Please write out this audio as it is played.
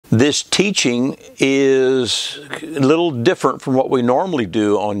This teaching is a little different from what we normally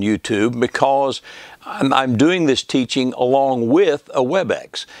do on YouTube because I'm doing this teaching along with a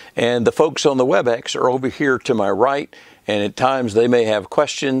WebEx. And the folks on the WebEx are over here to my right, and at times they may have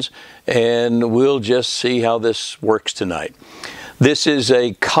questions, and we'll just see how this works tonight. This is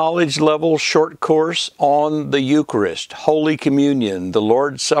a college-level short course on the Eucharist, Holy Communion, the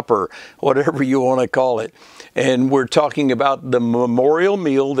Lord's Supper, whatever you want to call it. And we're talking about the memorial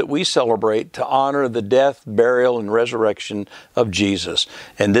meal that we celebrate to honor the death, burial, and resurrection of Jesus.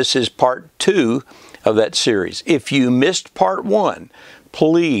 And this is part 2 of that series. If you missed part 1,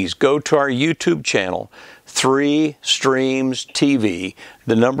 please go to our YouTube channel, 3 Streams TV,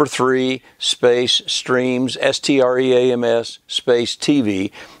 the number 3 space Streams, STREAMS space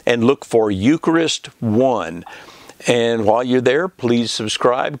TV, and look for Eucharist One. And while you're there, please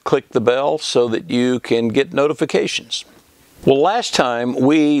subscribe, click the bell so that you can get notifications. Well, last time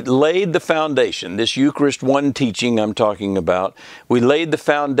we laid the foundation, this Eucharist One teaching I'm talking about, we laid the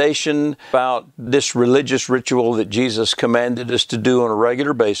foundation about this religious ritual that Jesus commanded us to do on a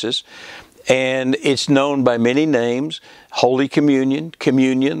regular basis. And it's known by many names: Holy Communion,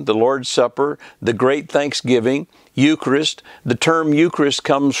 Communion, the Lord's Supper, the Great Thanksgiving, Eucharist. The term Eucharist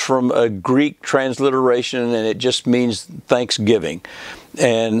comes from a Greek transliteration, and it just means thanksgiving.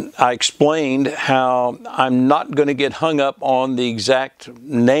 And I explained how I'm not going to get hung up on the exact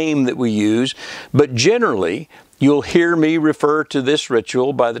name that we use, but generally you'll hear me refer to this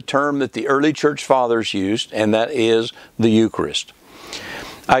ritual by the term that the early church fathers used, and that is the Eucharist.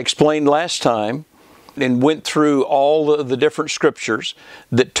 I explained last time and went through all of the different scriptures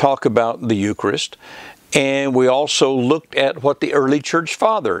that talk about the Eucharist. And we also looked at what the early church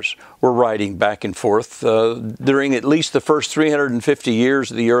fathers were writing back and forth during at least the first 350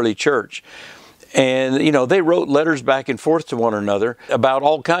 years of the early church. And, you know, they wrote letters back and forth to one another about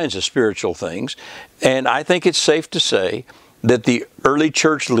all kinds of spiritual things. And I think it's safe to say that the early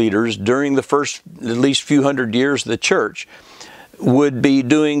church leaders during the first at least few hundred years of the church would be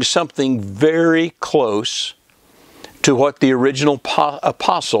doing something very close to what the original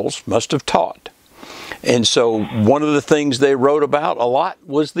apostles must have taught. And so one of the things they wrote about a lot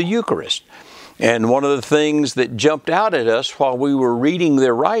was the Eucharist. And one of the things that jumped out at us while we were reading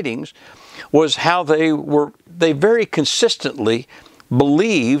their writings was how they very consistently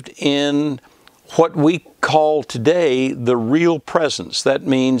believed in what we call today the real presence. That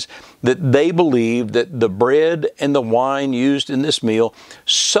means that they believed that the bread and the wine used in this meal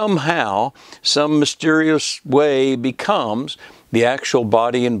somehow, some mysterious way, becomes the actual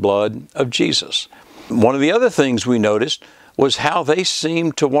body and blood of Jesus. One of the other things we noticed was how they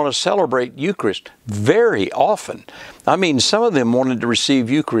seemed to want to celebrate Eucharist very often. I mean, some of them wanted to receive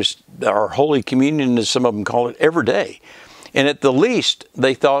Eucharist, or Holy Communion as some of them call it, every day. And at the least,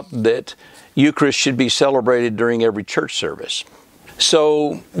 they thought that Eucharist should be celebrated during every church service.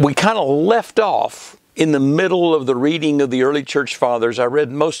 So we kind of left off in the middle of the reading of the early church fathers. I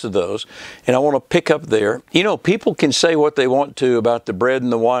read most of those, and I want to pick up there. You know, people can say what they want to about the bread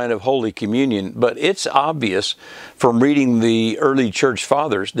and the wine of Holy Communion, but it's obvious from reading the early church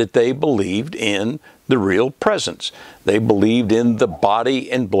fathers that they believed in the real presence. They believed in the body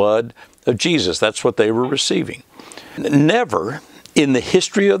and blood of Jesus. That's what they were receiving. Never in the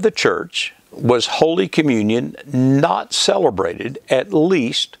history of the church was Holy Communion not celebrated at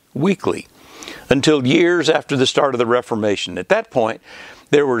least weekly until years after the start of the Reformation. At that point,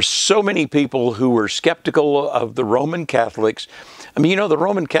 there were so many people who were skeptical of the Roman Catholics. I mean, you know, the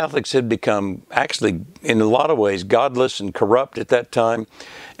Roman Catholics had become actually, in a lot of ways, godless and corrupt at that time.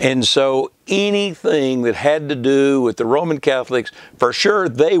 And so anything that had to do with the Roman Catholics, for sure,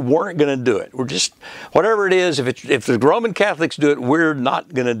 they weren't going to do it. We're just, whatever it is, if the Roman Catholics do it, we're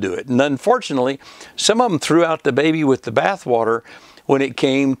not going to do it. And unfortunately, some of them threw out the baby with the bathwater when it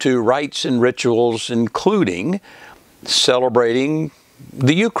came to rites and rituals, including celebrating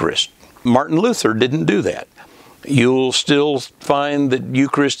the Eucharist. Martin Luther didn't do that. You'll still find that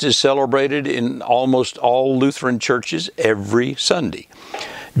Eucharist is celebrated in almost all Lutheran churches every Sunday.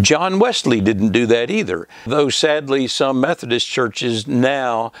 John Wesley didn't do that either, though sadly some Methodist churches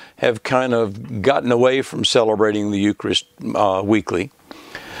now have kind of gotten away from celebrating the Eucharist weekly.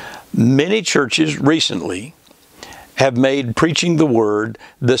 Many churches recently have made preaching the Word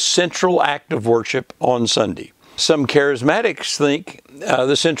the central act of worship on Sunday. Some charismatics think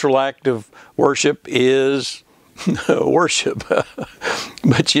the central act of worship is worship.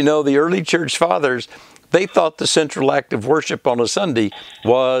 But you know, the early church fathers, they thought the central act of worship on a Sunday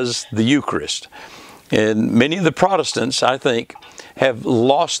was the Eucharist. And many of the Protestants, I think, have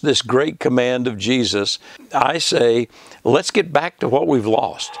lost this great command of Jesus, I say, let's get back to what we've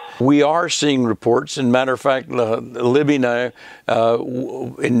lost. We are seeing reports, and matter of fact, Libby and I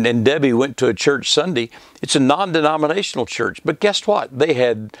and Debbie went to a church Sunday. It's a non-denominational church, but guess what?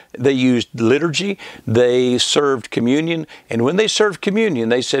 They used liturgy, they served communion, and when they served communion,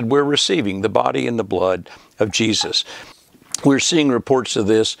 they said, we're receiving the body and the blood of Jesus. We're seeing reports of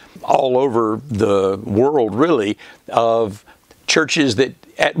this all over the world, really, of churches that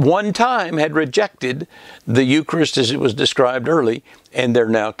at one time had rejected the Eucharist as it was described early, and they're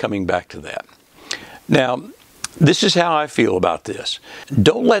now coming back to that. Now, this is how I feel about this.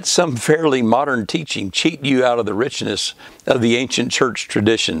 Don't let some fairly modern teaching cheat you out of the richness of the ancient church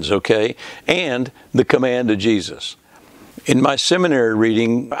traditions, okay? And the command of Jesus. In my seminary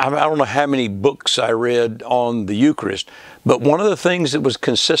reading, I don't know how many books I read on the Eucharist, but one of the things that was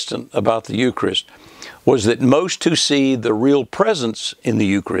consistent about the Eucharist was that most who see the real presence in the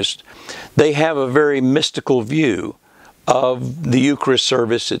Eucharist, they have a very mystical view of the Eucharist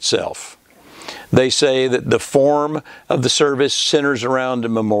service itself. They say that the form of the service centers around a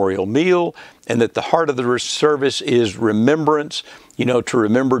memorial meal, and that the heart of the service is remembrance, to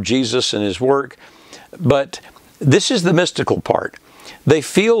remember Jesus and His work. But this is the mystical part. They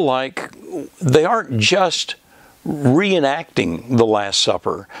feel like they aren't just reenacting the Last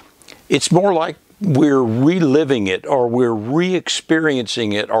Supper. It's more like we're reliving it, or we're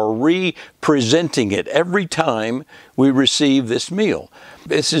re-experiencing it, or re-presenting it every time we receive this meal.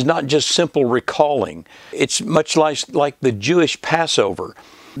 This is not just simple recalling. It's much like the Jewish Passover.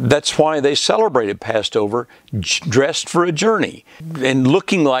 That's why they celebrated Passover dressed for a journey and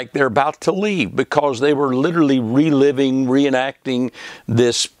looking like they're about to leave, because they were literally reliving, reenacting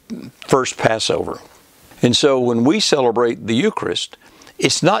this first Passover. And so when we celebrate the Eucharist,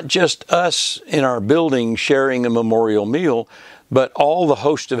 it's not just us in our building sharing a memorial meal, but all the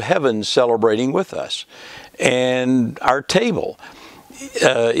host of heaven celebrating with us. And our table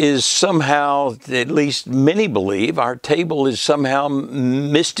is somehow, at least many believe, our table is somehow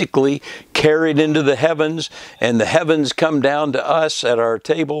mystically carried into the heavens, and the heavens come down to us at our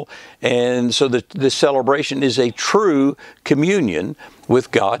table. And so the celebration is a true communion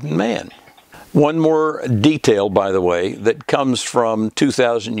with God and man. One more detail, by the way, that comes from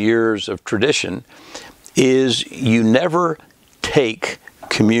 2,000 years of tradition is you never take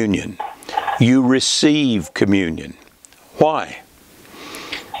communion. You receive communion. Why?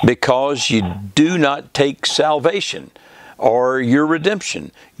 Because you do not take salvation or your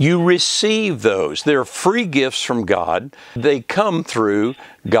redemption. You receive those. They're free gifts from God. They come through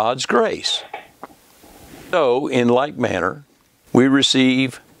God's grace. So, in like manner, we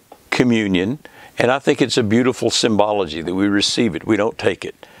receive communion, and I think it's a beautiful symbology that we receive it. We don't take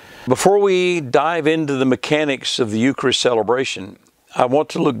it. Before we dive into the mechanics of the Eucharist celebration, I want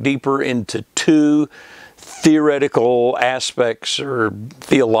to look deeper into two theoretical aspects or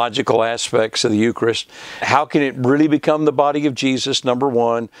theological aspects of the Eucharist. How can it really become the body of Jesus, number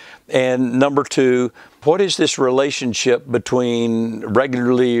one? And number two, what is this relationship between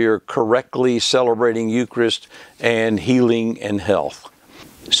regularly or correctly celebrating Eucharist and healing and health?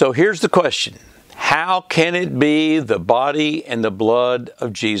 So here's the question. How can it be the body and the blood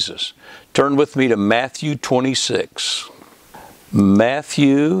of Jesus? Turn with me to Matthew 26.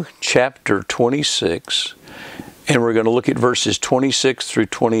 Matthew chapter 26, and we're going to look at verses 26 through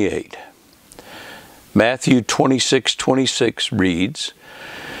 28. Matthew 26:26 reads,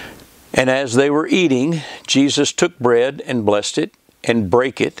 "And as they were eating, Jesus took bread and blessed it and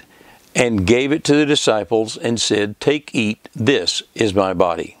brake it and gave it to the disciples and said, 'Take, eat, this is my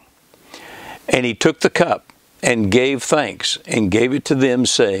body.' And He took the cup and gave thanks and gave it to them,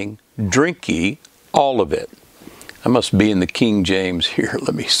 saying, 'Drink ye all of it.'" I must be in the King James here.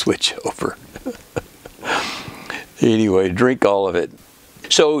 Let me switch over. Anyway, drink all of it.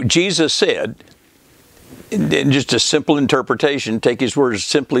 So Jesus said, in just a simple interpretation, take His words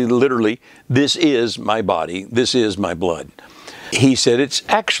simply, literally, "This is my body, this is my blood." He said it's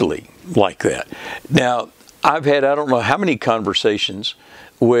actually like that. Now, I've had I don't know how many conversations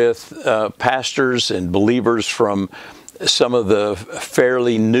with pastors and believers from some of the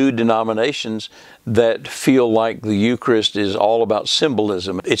fairly new denominations that feel like the Eucharist is all about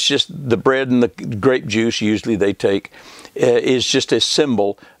symbolism. It's just the bread and the grape juice, usually they take, is just a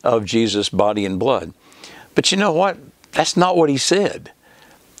symbol of Jesus' body and blood. But you know what? That's not what He said.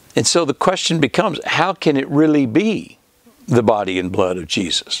 And so the question becomes, how can it really be the body and blood of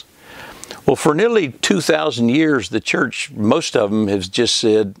Jesus? Well, for nearly 2,000 years, the church, most of them have just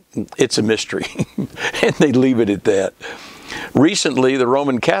said, it's a mystery, and they leave it at that. Recently, the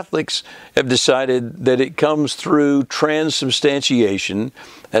Roman Catholics have decided that it comes through transubstantiation.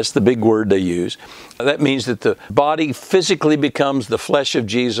 That's the big word they use. That means that the body physically becomes the flesh of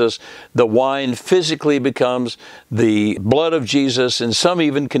Jesus, the wine physically becomes the blood of Jesus, and some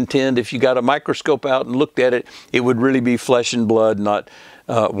even contend if you got a microscope out and looked at it, it would really be flesh and blood, not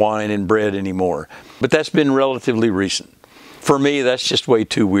wine and bread anymore. But that's been relatively recent. For me, that's just way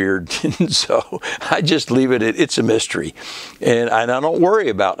too weird, and so I just leave it at it's a mystery. And I don't worry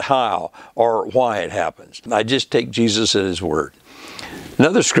about how or why it happens. I just take Jesus at His word.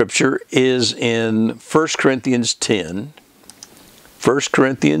 Another scripture is in 1 Corinthians 10. 1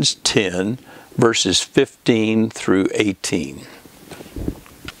 Corinthians 10, verses 15 through 18.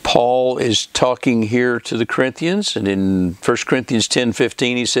 Paul is talking here to the Corinthians, and in 1 Corinthians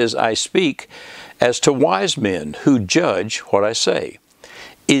 10:15 he says, I speak as to wise men who judge what I say.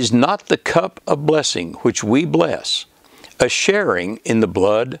 Is not the cup of blessing which we bless a sharing in the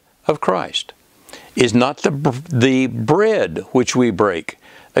blood of Christ? Is not the bread which we break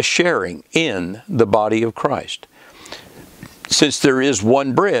a sharing in the body of Christ? Since there is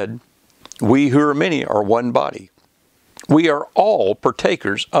one bread, we who are many are one body. We are all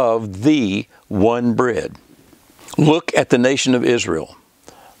partakers of the one bread. Look at the nation of Israel.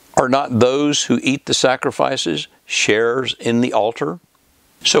 Are not those who eat the sacrifices sharers in the altar?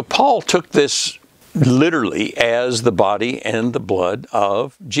 So Paul took this literally as the body and the blood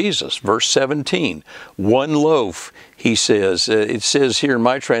of Jesus. Verse 17, one loaf, he says. It says here in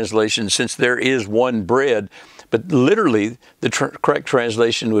my translation, since there is one bread, but literally the correct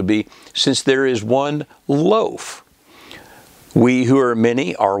translation would be, since there is one loaf. We who are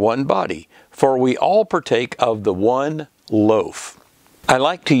many are one body, for we all partake of the one loaf. I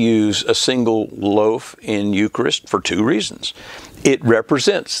like to use a single loaf in Eucharist for two reasons. It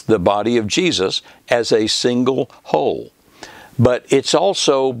represents the body of Jesus as a single whole, but it's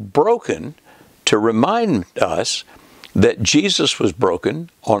also broken to remind us that Jesus was broken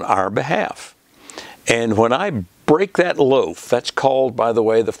on our behalf. And when I break that loaf, that's called, by the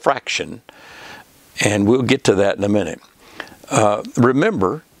way, the fraction, and we'll get to that in a minute.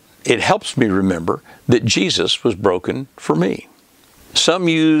 Remember, it helps me remember that Jesus was broken for me. Some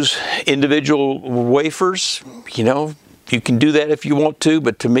use individual wafers. You can do that if you want to,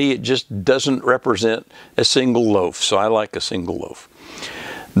 but to me it just doesn't represent a single loaf, so I like a single loaf.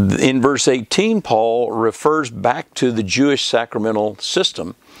 In verse 18, Paul refers back to the Jewish sacramental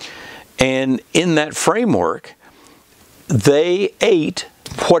system, and in that framework, they ate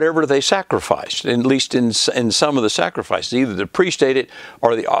whatever they sacrificed, at least in some of the sacrifices. Either the priest ate it,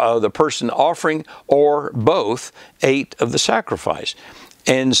 or the person offering, or both ate of the sacrifice.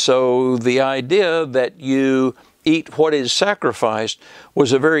 And so the idea that you eat what is sacrificed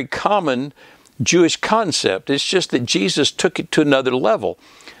was a very common Jewish concept. It's just that Jesus took it to another level.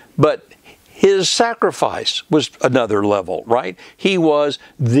 But His sacrifice was another level, right? He was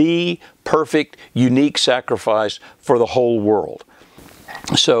the perfect, unique sacrifice for the whole world.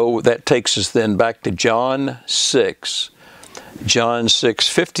 So that takes us then back to John 6. John 6,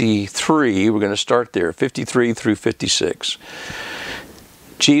 53, we're going to start there, 53 through 56.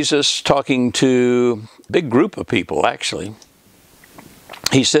 Jesus talking to a big group of people, actually.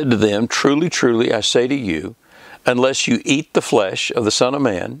 He said to them, truly, truly, I say to you, unless you eat the flesh of the Son of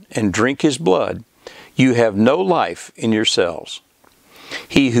Man and drink His blood, you have no life in yourselves.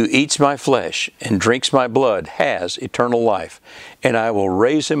 He who eats my flesh and drinks my blood has eternal life, and I will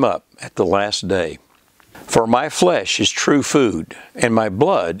raise him up at the last day. For my flesh is true food, and my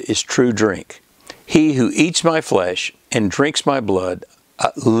blood is true drink. He who eats my flesh and drinks my blood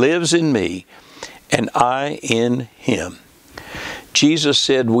lives in me, and I in him. Jesus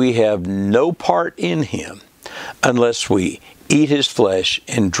said we have no part in Him unless we eat His flesh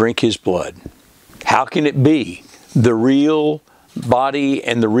and drink His blood. How can it be the real body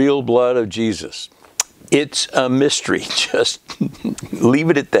and the real blood of Jesus? It's a mystery. Just leave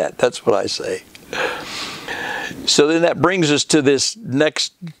it at that. That's what I say. So then that brings us to this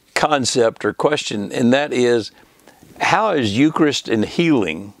next concept or question, and that is, how is Eucharist and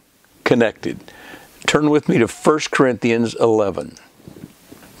healing connected? Turn with me to 1 Corinthians 11.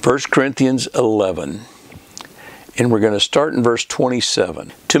 1 Corinthians 11. And we're going to start in verse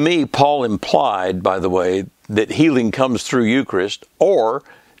 27. To me, Paul implied, by the way, that healing comes through Eucharist, or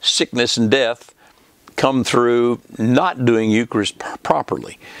sickness and death come through not doing Eucharist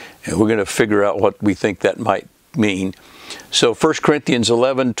properly. And we're going to figure out what we think that might mean. So 1 Corinthians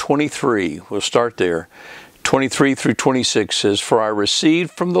 11, 23, we'll start there. 23 through 26 says, For I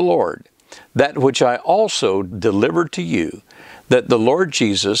received from the Lord that which I also delivered to you, that the Lord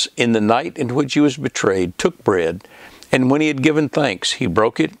Jesus, in the night in which He was betrayed, took bread, And when he had given thanks, he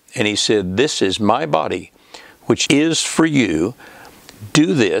broke it, and he said, "This is my body, which is for you.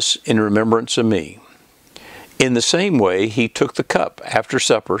 Do this in remembrance of me." In the same way, he took the cup after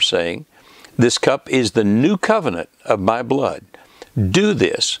supper, saying, "This cup is the new covenant of my blood. Do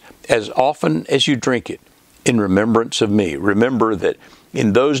this as often as you drink it in remembrance of me." Remember that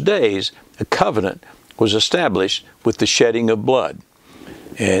in those days, a covenant was established with the shedding of blood.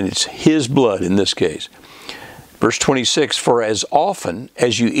 And it's his blood in this case. Verse 26, "For as often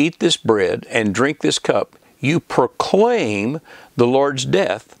as you eat this bread and drink this cup, you proclaim the Lord's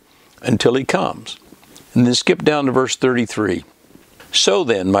death until he comes." And then skip down to verse 33. "So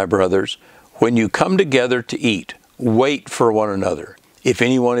then, my brothers, when you come together to eat, wait for one another. If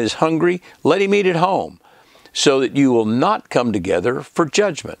anyone is hungry, let him eat at home, so that you will not come together for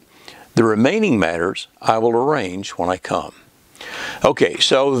judgment. The remaining matters I will arrange when I come." Okay,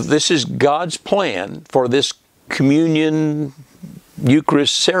 so this is God's plan for this communion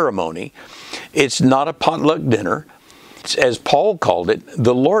Eucharist ceremony. It's not a potluck dinner. It's, as Paul called it,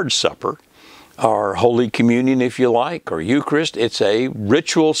 the Lord's Supper, or Holy Communion if you like, or Eucharist. It's a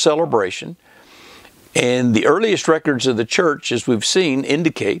ritual celebration. And the earliest records of the church, as we've seen,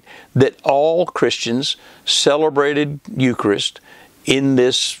 indicate that all Christians celebrated Eucharist in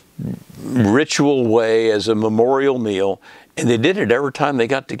this ritual way as a memorial meal, and they did it every time they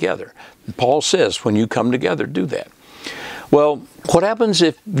got together. And Paul says, when you come together, do that. Well, what happens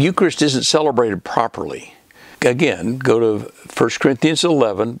if Eucharist isn't celebrated properly? Again, go to 1 Corinthians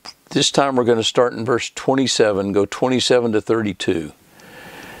 11. This time we're going to start in verse 27, go 27 to 32.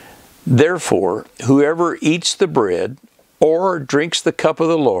 "Therefore, whoever eats the bread or drinks the cup of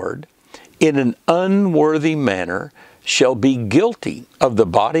the Lord in an unworthy manner shall be guilty of the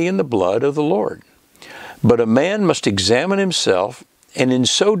body and the blood of the Lord. But a man must examine himself, and in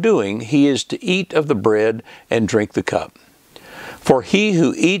so doing he is to eat of the bread and drink the cup. For he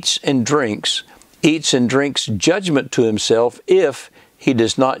who eats and drinks judgment to himself if he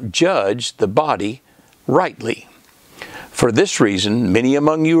does not judge the body rightly. For this reason many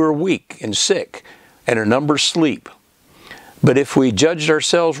among you are weak and sick, and a number sleep. But if we judged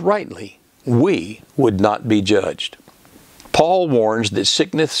ourselves rightly, we would not be judged." Paul warns that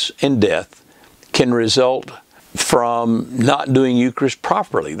sickness and death can result from not doing Eucharist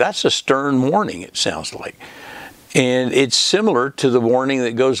properly. That's a stern warning, it sounds like. And it's similar to the warning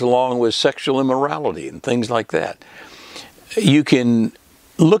that goes along with sexual immorality and things like that. You can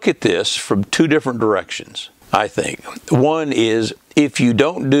look at this from two different directions, I think. One is, if you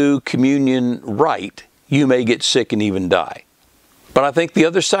don't do communion right, you may get sick and even die. But I think the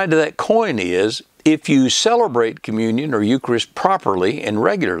other side of that coin is, if you celebrate communion or Eucharist properly and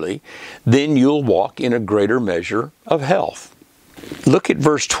regularly, then you'll walk in a greater measure of health. Look at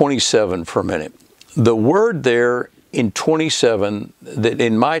verse 27 for a minute. The word there in 27, that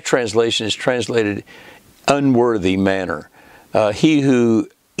in my translation is translated unworthy manner. He who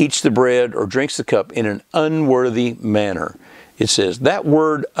eats the bread or drinks the cup in an unworthy manner. It says that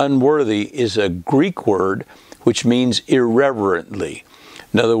word unworthy is a Greek word which means irreverently.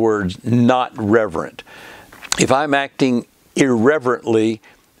 In other words, not reverent. If I'm acting irreverently,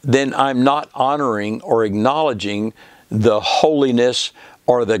 then I'm not honoring or acknowledging the holiness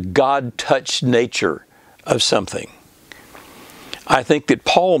or the God-touched nature of something. I think that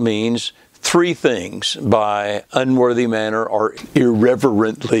Paul means three things by unworthy manner or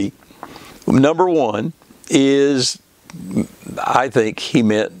irreverently. Number one is, I think he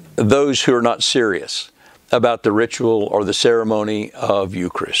meant those who are not serious about the ritual or the ceremony of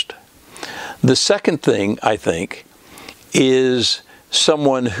Eucharist. The second thing, I think, is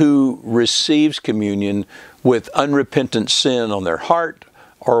someone who receives communion with unrepentant sin on their heart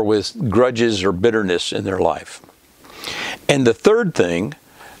or with grudges or bitterness in their life. And the third thing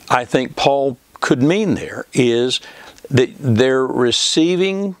I think Paul could mean there is that they're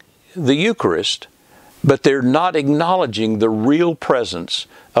receiving the Eucharist, but they're not acknowledging the real presence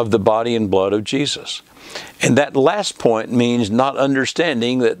of the body and blood of Jesus. And that last point means not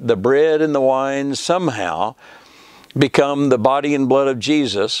understanding that the bread and the wine somehow become the body and blood of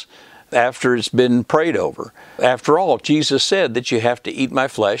Jesus after it's been prayed over. After all, Jesus said that you have to eat my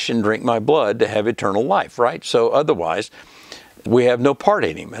flesh and drink my blood to have eternal life, right? So otherwise, we have no part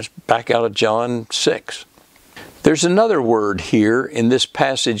in him. That's back out of John 6. There's another word here in this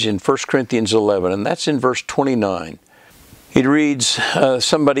passage in 1 Corinthians 11, and that's in verse 29. It reads,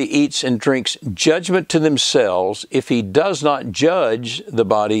 somebody eats and drinks judgment to themselves if he does not judge the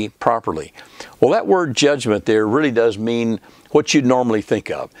body properly. Well, that word judgment there really does mean what you'd normally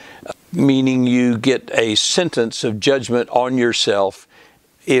think of, meaning you get a sentence of judgment on yourself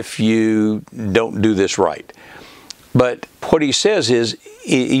if you don't do this right. But what he says is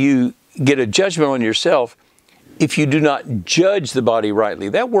you get a judgment on yourself if you do not judge the body rightly.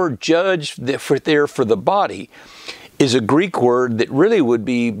 That word judge there for the body is a Greek word that really would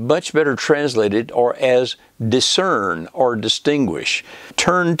be much better translated or as discern or distinguish.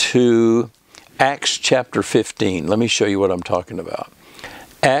 Turn to Acts chapter 15. Let me show you what I'm talking about.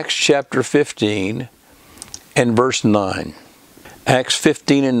 Acts chapter 15 and verse 9. Acts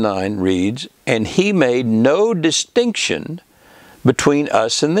 15 and 9 reads, "And he made no distinction between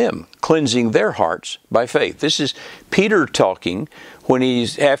us and them, cleansing their hearts by faith." This is Peter talking when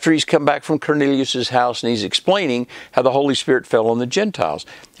after he's come back from Cornelius' house, and he's explaining how the Holy Spirit fell on the Gentiles.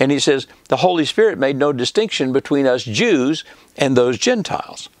 And he says, the Holy Spirit made no distinction between us Jews and those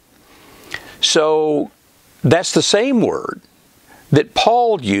Gentiles. So that's the same word that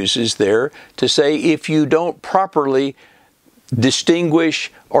Paul uses there to say if you don't properly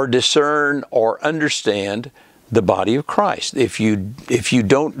distinguish or discern or understand the body of Christ. If you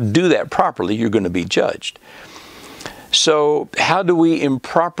don't do that properly, you're going to be judged. So how do we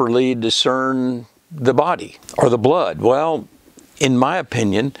improperly discern the body or the blood? Well, in my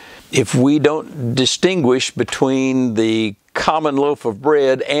opinion, if we don't distinguish between the common loaf of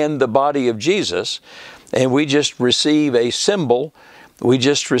bread and the body of Jesus, and we just receive a symbol, we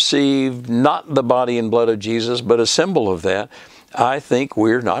just receive not the body and blood of Jesus, but a symbol of that, I think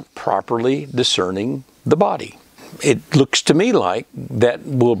we're not properly discerning the body. It looks to me like that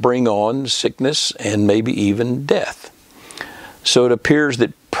will bring on sickness and maybe even death. So it appears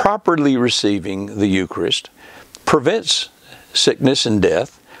that properly receiving the Eucharist prevents sickness and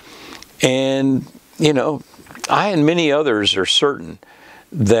death. And, I and many others are certain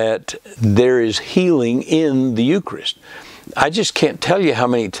that there is healing in the Eucharist. I just can't tell you how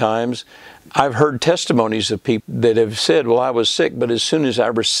many times I've heard testimonies of people that have said, well, I was sick, but as soon as I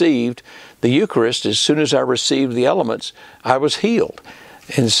received the Eucharist, as soon as I received the elements, I was healed.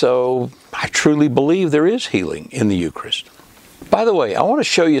 And so I truly believe there is healing in the Eucharist. By the way, I want to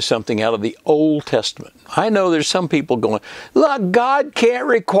show you something out of the Old Testament. I know there's some people going, look, God can't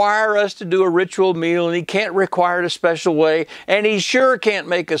require us to do a ritual meal, and He can't require it a special way, and He sure can't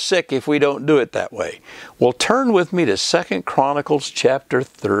make us sick if we don't do it that way. Well, turn with me to 2 Chronicles chapter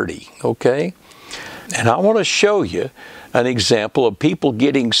 30, okay? And I want to show you an example of people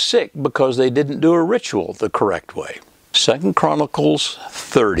getting sick because they didn't do a ritual the correct way. 2 Chronicles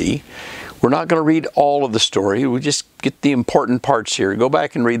 30. We're not going to read all of the story. We just get the important parts here. Go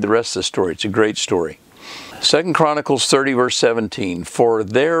back and read the rest of the story. It's a great story. 2 Chronicles 30, verse 17. "For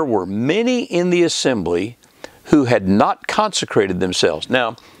there were many in the assembly who had not consecrated themselves."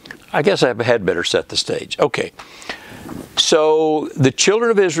 Now, I guess I had better set the stage. Okay. So the children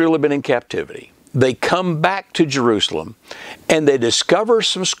of Israel have been in captivity. They come back to Jerusalem and they discover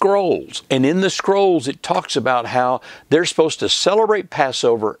some scrolls. And in the scrolls it talks about how they're supposed to celebrate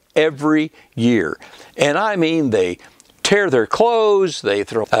Passover every year. And I mean, they tear their clothes, they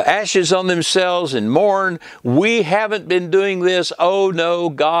throw ashes on themselves and mourn. We haven't been doing this. Oh no,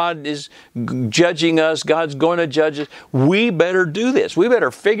 God is judging us. God's going to judge us. We better do this. We better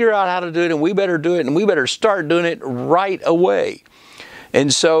figure out how to do it, and we better do it, and we better start doing it right away.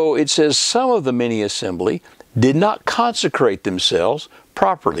 And so it says some of the many assembly did not consecrate themselves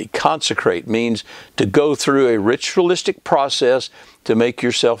properly. Consecrate means to go through a ritualistic process to make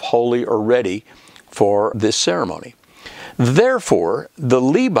yourself holy or ready for this ceremony. Therefore, the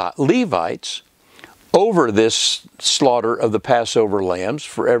Levites, over this slaughter of the Passover lambs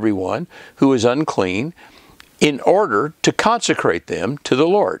for everyone who is unclean, in order to consecrate them to the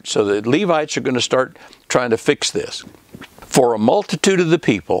Lord. So the Levites are going to start trying to fix this. "For a multitude of the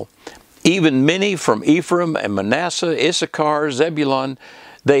people, even many from Ephraim and Manasseh, Issachar, Zebulun,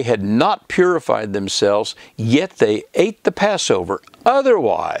 they had not purified themselves, yet they ate the Passover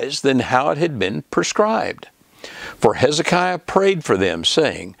otherwise than how it had been prescribed. For Hezekiah prayed for them,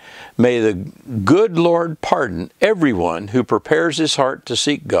 saying, May the good Lord pardon everyone who prepares his heart to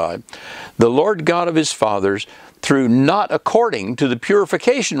seek God, the Lord God of his fathers, through not according to the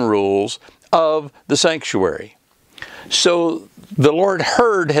purification rules of the sanctuary." So the Lord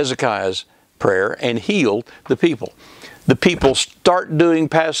heard Hezekiah's prayer and healed the people. The people start doing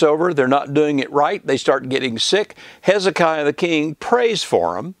Passover. They're not doing it right. They start getting sick. Hezekiah the king prays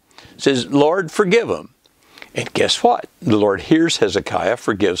for them, says, Lord, forgive them. And guess what? The Lord hears Hezekiah,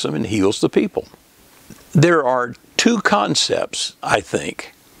 forgives them, and heals the people. There are two concepts, I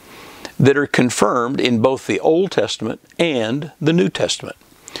think, that are confirmed in both the Old Testament and the New Testament.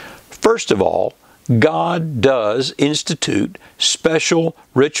 First of all, God does institute special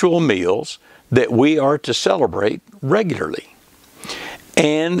ritual meals that we are to celebrate regularly.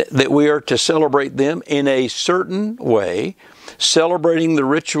 and that we are to celebrate them in a certain way. Celebrating the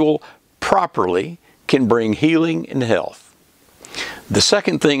ritual properly can bring healing and health. The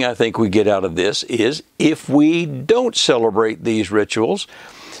second thing I think we get out of this is if we don't celebrate these rituals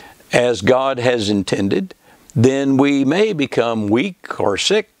as God has intended, then we may become weak or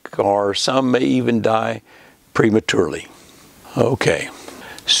sick, or some may even die prematurely. Okay,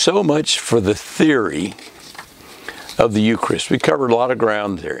 so much for the theory of the Eucharist. We covered a lot of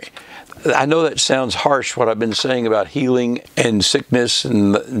ground there. I know that sounds harsh, what I've been saying about healing and sickness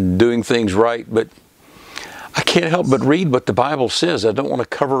and doing things right, but I can't help but read what the Bible says. I don't want to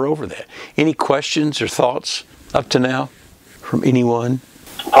cover over that. Any questions or thoughts up to now from anyone?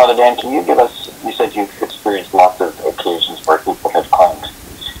 Father Dan, can you give us, you said you've experienced lots of occasions where people have claimed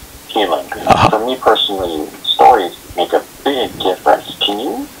healing. For me personally, stories make a big difference. Can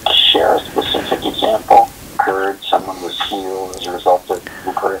you share a specific example? Heard someone was healed as a result of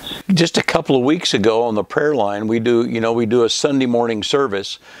Eucharist? Just a couple of weeks ago on the prayer line, we do a Sunday morning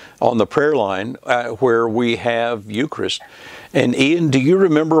service on the prayer line where we have Eucharist. And Ian, do you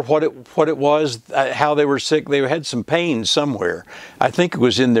remember what it was? How they were sick? They had some pain somewhere. I think it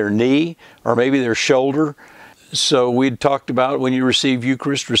was in their knee or maybe their shoulder. So we'd talked about when you receive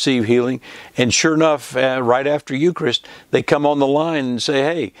Eucharist, receive healing. And sure enough, right after Eucharist, they come on the line and say,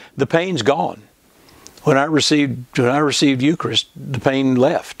 "Hey, the pain's gone. When I received Eucharist, the pain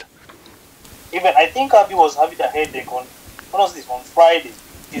left." Even I think Abby was having a headache on Friday.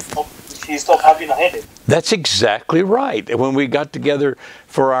 She stopped having a headache. That's exactly right. When we got together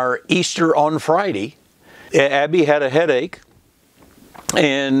for our Easter on Friday, Abby had a headache,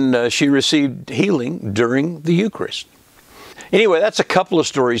 and she received healing during the Eucharist. Anyway, that's a couple of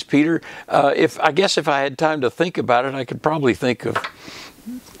stories, Peter. If I had time to think about it, I could probably think of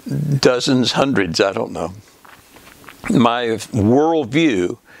dozens, hundreds, I don't know. My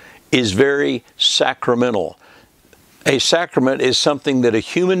worldview is very sacramental. A sacrament is something that a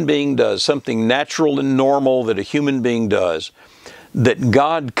human being does, something natural and normal that a human being does, that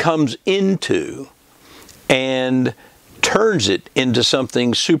God comes into and turns it into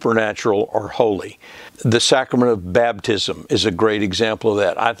something supernatural or holy. The sacrament of baptism is a great example of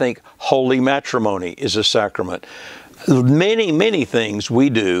that. I think holy matrimony is a sacrament. Many, many things we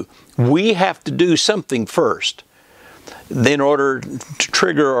do, we have to do something first in order to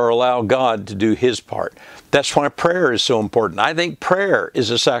trigger or allow God to do His part. That's why prayer is so important. I think prayer is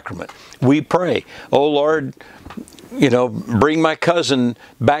a sacrament. We pray, "Oh Lord, bring my cousin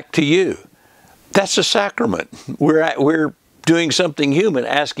back to you." That's a sacrament. We're doing something human,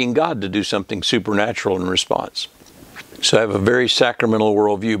 asking God to do something supernatural in response. So I have a very sacramental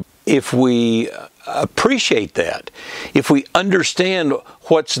worldview. If we appreciate that, if we understand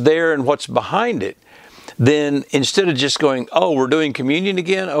what's there and what's behind it, then instead of just going, "Oh, we're doing communion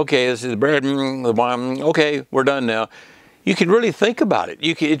again? Okay, this is the bread, the wine, okay, we're done now," you can really think about it.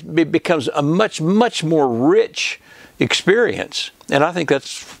 It becomes a much, much more rich experience. And I think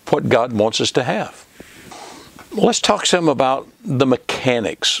that's what God wants us to have. Let's talk some about the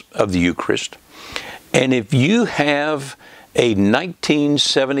mechanics of the Eucharist. And if you have a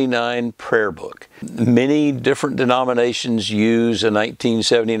 1979 prayer book. Many different denominations use a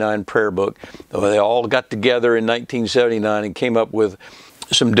 1979 prayer book. They all got together in 1979 and came up with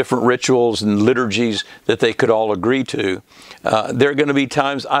some different rituals and liturgies that they could all agree to. There are going to be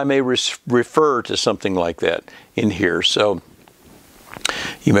times I may refer to something like that in here, so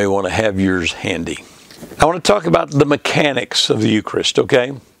you may want to have yours handy. I want to talk about the mechanics of the Eucharist,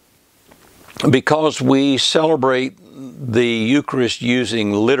 okay? Because we celebrate the Eucharist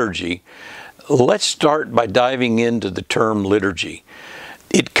using liturgy, let's start by diving into the term liturgy.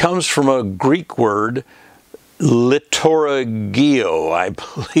 It comes from a Greek word, liturgio, I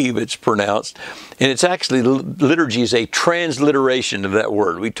believe it's pronounced. And it's actually, liturgy is a transliteration of that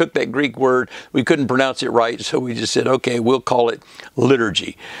word. We took that Greek word, we couldn't pronounce it right, so we just said, okay, we'll call it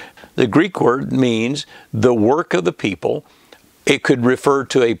liturgy. The Greek word means the work of the people. It could refer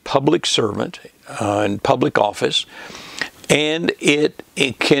to a public servant in public office, and it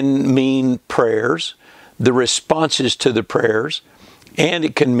can mean prayers, the responses to the prayers, and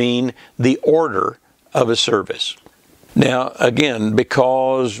it can mean the order of a service. Now, again,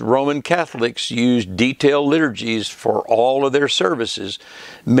 because Roman Catholics use detailed liturgies for all of their services,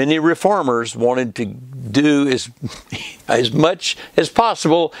 many reformers wanted to do as much as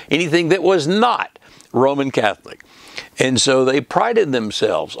possible anything that was not Roman Catholic. And so they prided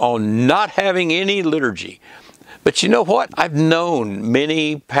themselves on not having any liturgy. But you know what? I've known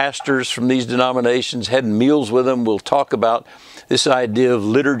many pastors from these denominations, had meals with them. We'll talk about this idea of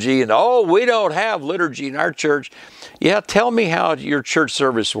liturgy and, oh, we don't have liturgy in our church. yeah, tell me how your church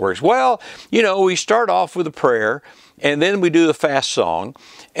service works. Well, you know, we start off with a prayer, and then we do the fast song.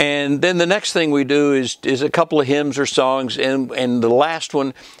 And then the next thing we do is a couple of hymns or songs, and the last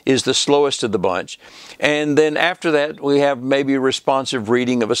one is the slowest of the bunch. And then after that, we have maybe a responsive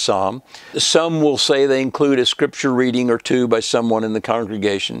reading of a psalm. Some will say they include a scripture reading or two by someone in the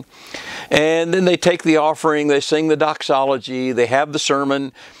congregation. And then they take the offering, they sing the doxology, they have the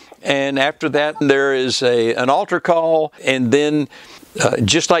sermon, and after that there is an altar call, and then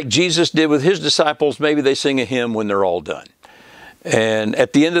just like Jesus did with his disciples, maybe they sing a hymn when they're all done. And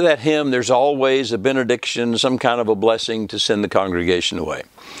at the end of that hymn, there's always a benediction, some kind of a blessing to send the congregation away.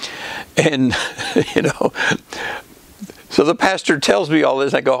 And, you know, so the pastor tells me all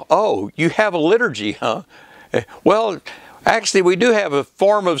this. I go, oh, you have a liturgy, huh? Well, actually, we do have a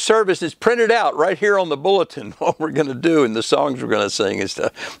form of service. It's printed out right here on the bulletin, what we're going to do and the songs we're going to sing and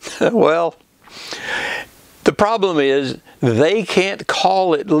stuff. Well, the problem is they can't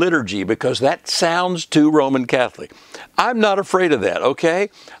call it liturgy because that sounds too Roman Catholic. I'm not afraid of that,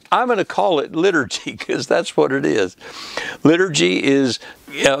 okay? I'm going to call it liturgy because that's what it is. Liturgy is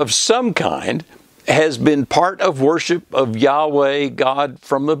of some kind, has been part of worship of Yahweh, God,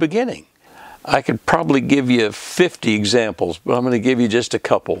 from the beginning. I could probably give you 50 examples, but I'm going to give you just a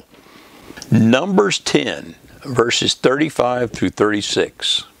couple. Numbers 10, verses 35 through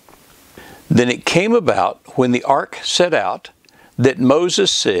 36. Then it came about when the ark set out that Moses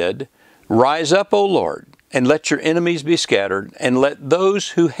said, "Rise up, O Lord, and let your enemies be scattered, and let those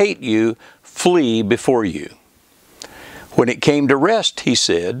who hate you flee before you." When it came to rest, he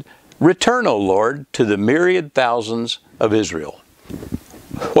said, "Return, O Lord, to the myriad thousands of Israel."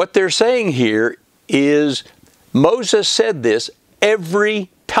 What they're saying here is Moses said this every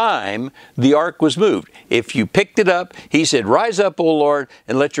time the ark was moved. If you picked it up, he said, "Rise up, O Lord,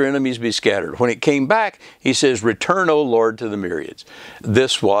 and let your enemies be scattered." When it came back, he says, "Return, O Lord, to the myriads."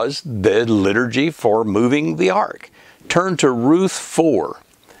 This was the liturgy for moving the ark. Turn to Ruth 4.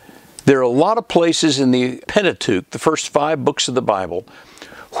 There are a lot of places in the Pentateuch, the first 5 books of the Bible,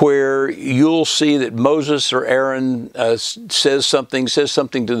 where you'll see that Moses or Aaron says something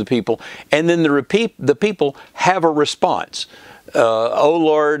to the people, and then the people have a response. "Oh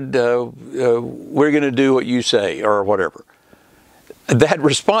Lord, we're going to do what you say," or whatever. That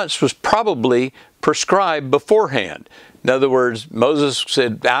response was probably prescribed beforehand. In other words, Moses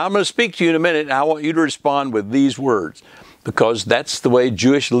said, "I'm going to speak to you in a minute, and I want you to respond with these words," because that's the way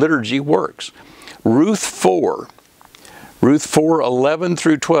Jewish liturgy works. Ruth 4, 11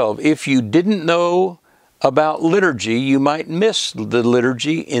 through 12. If you didn't know about liturgy, you might miss the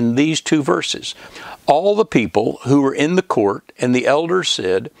liturgy in these 2 verses. All the people who were in the court and the elders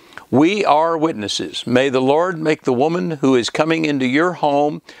said, "We are witnesses. May the Lord make the woman who is coming into your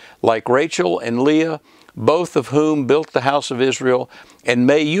home like Rachel and Leah, both of whom built the house of Israel, and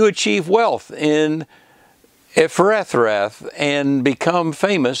may you achieve wealth in Ephrathrath and become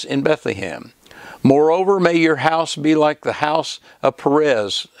famous in Bethlehem. Moreover, may your house be like the house of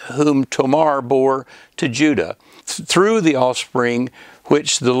Perez, whom Tamar bore to Judah, through the offspring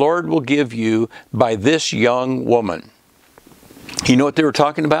which the Lord will give you by this young woman." You know what they were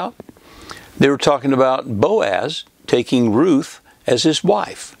talking about? They were talking about Boaz taking Ruth as his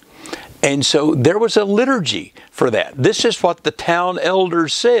wife. And so there was a liturgy for that. This is what the town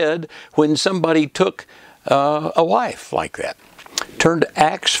elders said when somebody took a wife like that. Turn to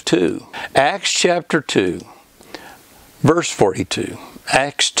Acts 2. Acts chapter 2, verse 42.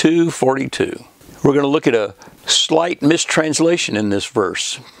 Acts 2:42. We're going to look at a slight mistranslation in this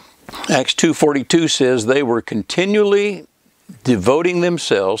verse. Acts 2:42 says, "They were continually devoting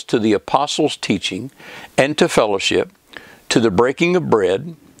themselves to the apostles' teaching and to fellowship, to the breaking of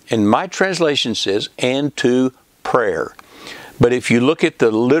bread," and my translation says, "and to prayer." But if you look at the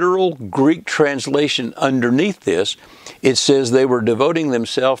literal Greek translation underneath this, it says they were devoting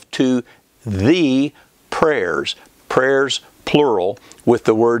themselves to the prayers. Prayers plural with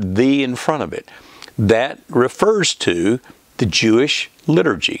the word "the" in front of it. That refers to the Jewish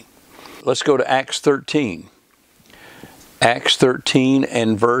liturgy. Let's go to Acts 13. Acts 13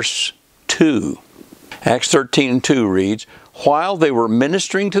 and verse 2. Acts 13 and 2 reads, "While they were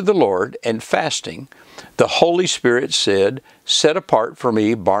ministering to the Lord and fasting, the Holy Spirit said, 'Set apart for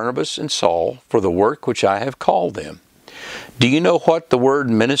me Barnabas and Saul for the work which I have called them.'" Do you know what the word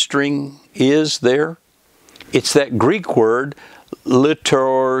ministering is there? It's that Greek word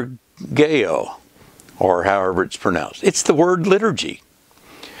liturgeo, or however it's pronounced. It's the word liturgy.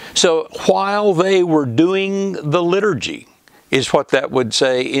 So while they were doing the liturgy is what that would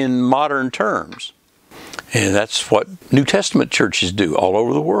say in modern terms. And that's what New Testament churches do all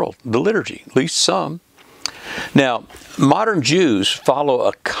over the world, the liturgy, at least some. Now, modern Jews follow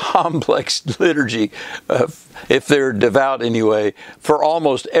a complex liturgy, if they're devout anyway, for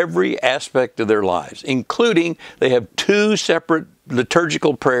almost every aspect of their lives, including they have 2 separate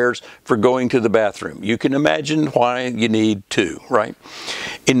liturgical prayers for going to the bathroom. You can imagine why you need 2, right?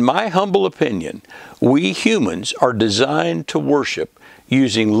 In my humble opinion, we humans are designed to worship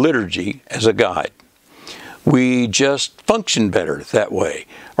using liturgy as a guide. We just function better that way,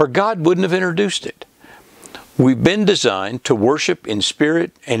 or God wouldn't have introduced it. We've been designed to worship in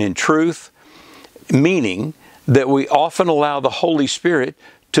spirit and in truth, meaning that we often allow the Holy Spirit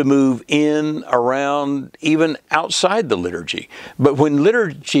to move in, around, even outside the liturgy. But when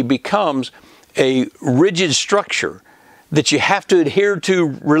liturgy becomes a rigid structure that you have to adhere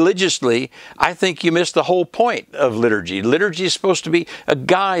to religiously, I think you miss the whole point of liturgy. Liturgy is supposed to be a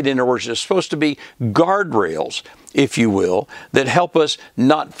guide in our worship. It's supposed to be guardrails, if you will, that help us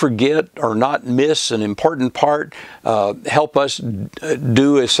not forget or not miss an important part, help us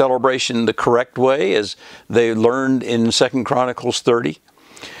do a celebration the correct way, as they learned in 2 Chronicles 30.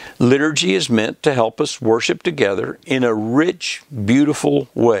 Liturgy is meant to help us worship together in a rich, beautiful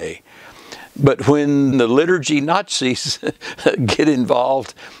way. But when the liturgy Nazis get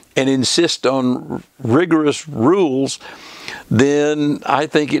involved and insist on rigorous rules, then I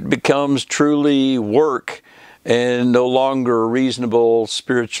think it becomes truly work and no longer a reasonable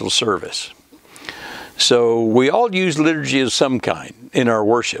spiritual service. So we all use liturgy of some kind in our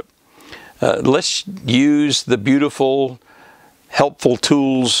worship. Let's use the beautiful, helpful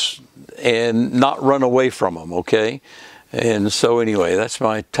tools and not run away from them, okay? And so anyway, that's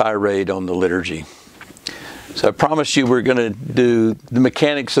my tirade on the liturgy. So I promised you we're going to do the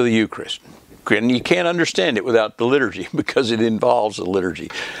mechanics of the Eucharist. And you can't understand it without the liturgy because it involves the liturgy.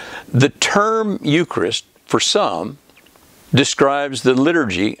 The term Eucharist, for some, describes the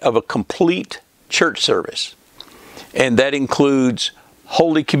liturgy of a complete church service. And that includes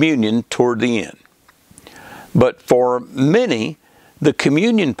Holy Communion toward the end. But for many, the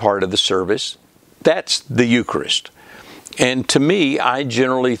communion part of the service, that's the Eucharist. And to me, I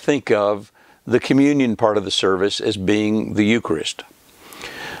generally think of the communion part of the service as being the Eucharist.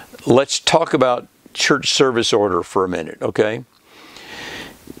 Let's talk about church service order for a minute, okay?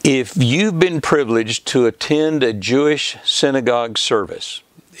 If you've been privileged to attend a Jewish synagogue service,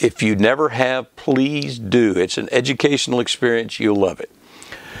 if you never have, please do. It's an educational experience. You'll love it.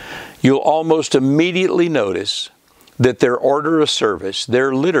 You'll almost immediately notice that their order of service,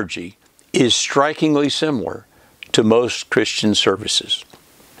 their liturgy, is strikingly similar to most Christian services.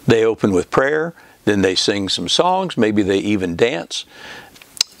 They open with prayer, then they sing some songs, maybe they even dance.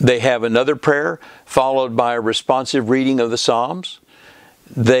 They have another prayer followed by a responsive reading of the Psalms.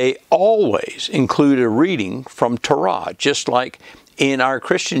 They always include a reading from Torah, just like in our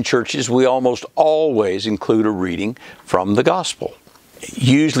Christian churches, we almost always include a reading from the Gospel.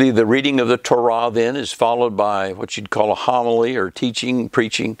 Usually the reading of the Torah then is followed by what you'd call a homily or teaching,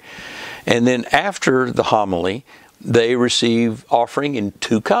 preaching. And then after the homily, they receive offering in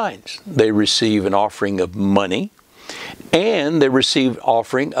 2 kinds. They receive an offering of money, and they receive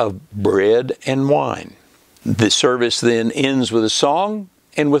offering of bread and wine. The service then ends with a song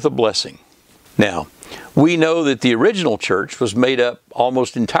and with a blessing. Now, we know that the original church was made up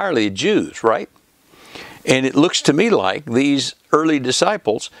almost entirely of Jews, right? And it looks to me like these early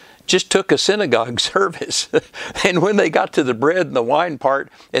disciples just took a synagogue service. And when they got to the bread and the wine part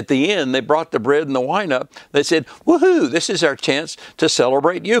at the end, they brought the bread and the wine up. They said, woohoo, this is our chance to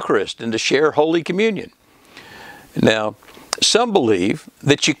celebrate Eucharist and to share Holy Communion. Now, some believe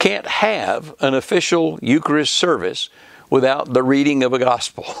that you can't have an official Eucharist service without the reading of a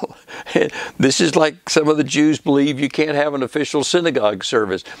gospel. This is like some of the Jews believe you can't have an official synagogue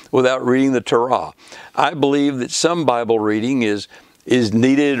service without reading the Torah. I believe that some Bible reading is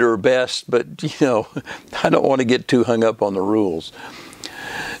needed or best, but I don't want to get too hung up on the rules.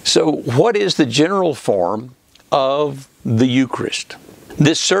 So what is the general form of the Eucharist?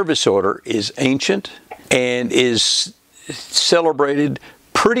 This service order is ancient and is celebrated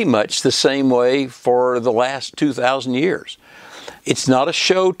pretty much the same way for the last 2,000 years. It's not a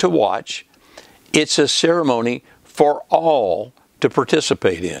show to watch. It's a ceremony for all to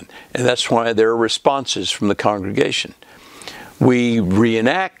participate in. And that's why there are responses from the congregation. We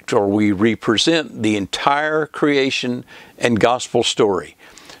reenact or we represent the entire creation and gospel story.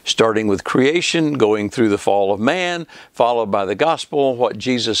 starting with creation, going through the fall of man, followed by the gospel, what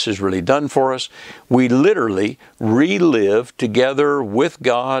Jesus has really done for us. We literally relive together with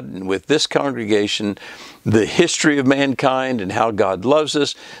God and with this congregation the history of mankind and how God loves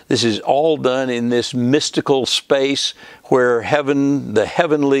us. This is all done in this mystical space where heaven, the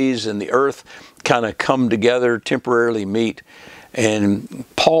heavenlies and the earth kind of come together, temporarily meet. And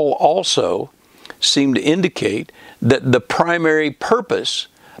Paul also seemed to indicate that the primary purpose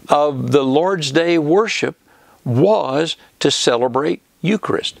of the Lord's Day worship was to celebrate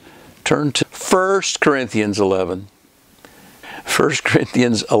Eucharist. Turn to 1 Corinthians 11. 1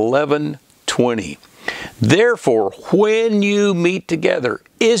 Corinthians 11:20. Therefore, when you meet together,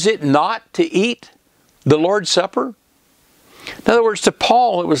 is it not to eat the Lord's Supper? In other words, to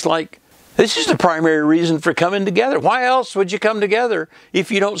Paul, it was like, this is the primary reason for coming together. Why else would you come together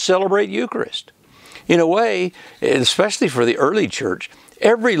if you don't celebrate Eucharist? In a way, especially for the early church,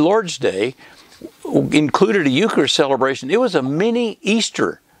 every Lord's Day included a Eucharist celebration. It was a mini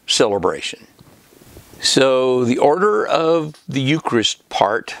Easter celebration. So the order of the Eucharist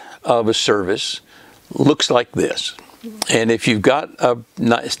part of a service looks like this. And if you've got a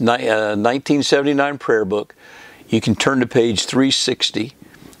 1979 prayer book, you can turn to page 360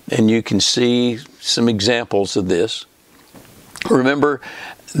 and you can see some examples of this. Remember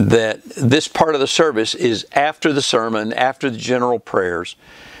that this part of the service is after the sermon, after the general prayers.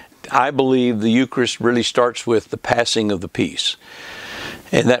 I believe the Eucharist really starts with the passing of the peace.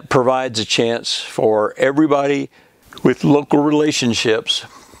 And that provides a chance for everybody with local relationships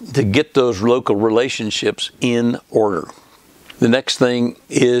to get those local relationships in order. The next thing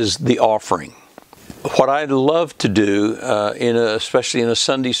is the offering. What I love to do, especially in a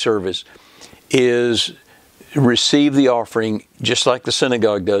Sunday service, is receive the offering, just like the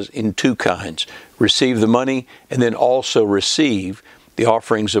synagogue does, in two kinds. Receive the money and then also receive the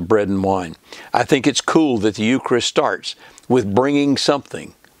offerings of bread and wine. I think it's cool that the Eucharist starts with bringing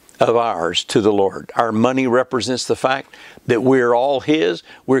something of ours to the Lord. Our money represents the fact that we're all His.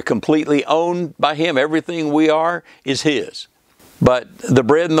 We're completely owned by Him. Everything we are is His. But the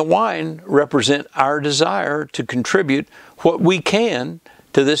bread and the wine represent our desire to contribute what we can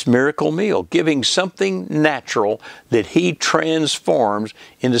to this miracle meal, giving something natural that He transforms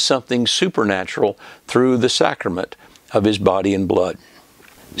into something supernatural through the sacrament of His body and blood.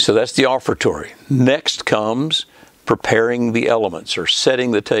 So that's the offertory. Next comes preparing the elements or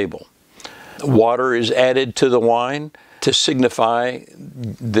setting the table. Water is added to the wine to signify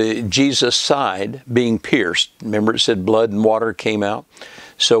the Jesus side being pierced. Remember it said blood and water came out.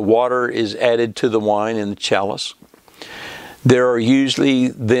 So water is added to the wine in the chalice. There are usually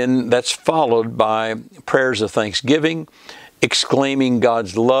then, that's followed by prayers of thanksgiving, exclaiming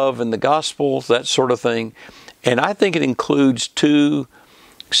God's love in the Gospels, that sort of thing. And I think it includes two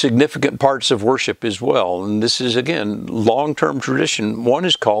significant parts of worship as well. And this is, again, long-term tradition. One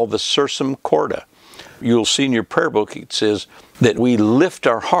is called the Sursum Corda. You'll see in your prayer book, it says that we lift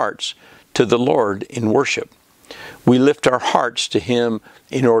our hearts to the Lord in worship. We lift our hearts to Him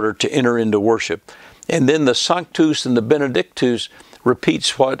in order to enter into worship. And then the Sanctus and the Benedictus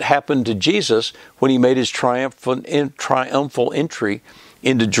repeats what happened to Jesus when He made His triumphal entry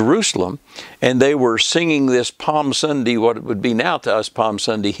into Jerusalem. And they were singing this Palm Sunday, what it would be now to us Palm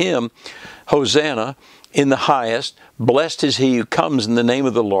Sunday hymn, Hosanna in the highest, blessed is He who comes in the name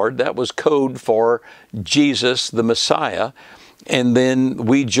of the Lord. That was code for Jesus, the Messiah. And then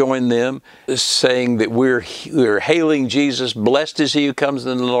we join them saying that we're hailing Jesus. Blessed is He who comes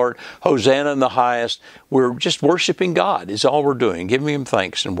in the Lord. Hosanna in the highest. We're just worshiping God is all we're doing. Giving Him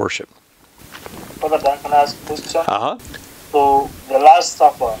thanks and worship. Brother Dan, can I ask a question? Uh-huh. So the Last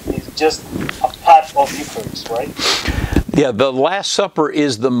Supper is just a part of Eucharist, right? Yeah, the Last Supper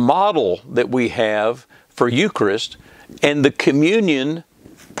is the model that we have for Eucharist. And the communion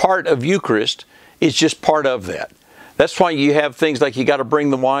part of Eucharist is just part of that. That's why you have things like you got to bring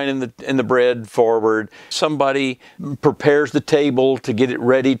the wine and the bread forward. Somebody prepares the table to get it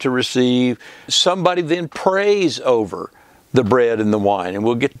ready to receive. Somebody then prays over the bread and the wine, and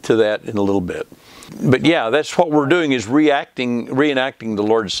we'll get to that in a little bit. But yeah, that's what we're doing is reenacting the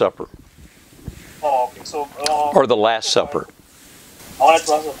Lord's Supper. Oh, okay. So or the Last Supper. I wanted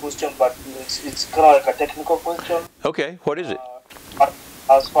to ask a question, but it's kind of like a technical question. Okay, what is it?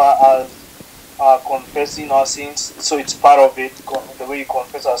 As far as confessing our sins, so it's part of it, the way you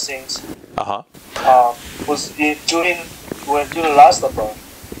confess our sins. Was it during the Last Supper?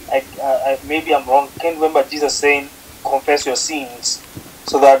 Maybe I'm wrong. Can't remember Jesus saying, "Confess your sins,"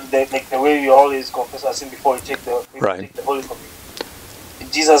 so that the way we always confess our sin before we take the Holy Communion.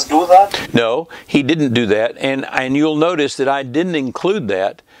 Did Jesus do that? No, He didn't do that, and you'll notice that I didn't include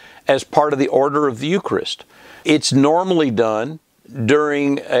that as part of the order of the Eucharist. It's normally done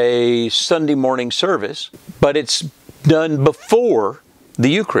during a Sunday morning service, but it's done before the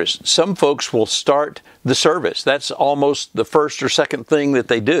Eucharist. Some folks will start the service. That's almost the first or second thing that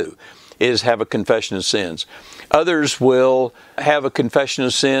they do, is have a confession of sins. Others will have a confession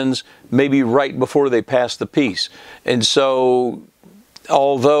of sins maybe right before they pass the peace. And so,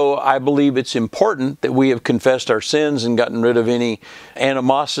 although I believe it's important that we have confessed our sins and gotten rid of any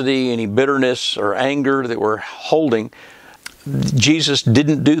animosity, any bitterness or anger that we're holding, Jesus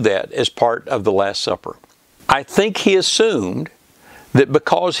didn't do that as part of the Last Supper. I think he assumed that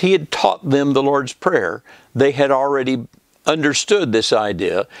because he had taught them the Lord's Prayer, they had already understood this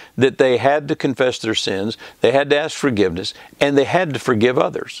idea that they had to confess their sins, they had to ask forgiveness, and they had to forgive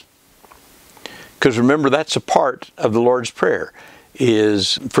others. Because remember, that's a part of the Lord's Prayer,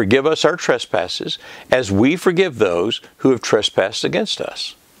 is forgive us our trespasses as we forgive those who have trespassed against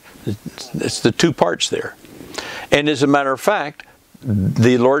us. It's the two parts there. And as a matter of fact,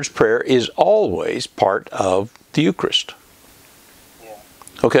 the Lord's Prayer is always part of the Eucharist. Yeah.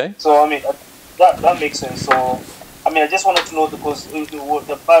 Okay? So, I mean, that makes sense. So, I mean, I just wanted to know, because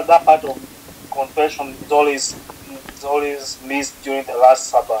that part of confession is always missed during the Last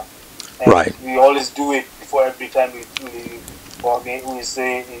Supper. And right. We always do it before every time we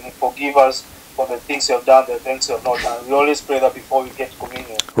say, forgive us for the things you have done, the things you have not done. We always pray that before we get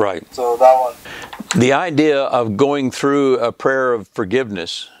communion. Right. So that one. The idea of going through a prayer of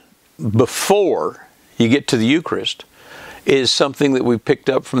forgiveness before you get to the Eucharist is something that we picked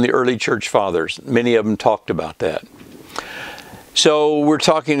up from the early church fathers. Many of them talked about that. So we're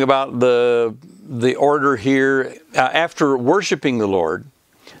talking about the order here. After worshiping the Lord,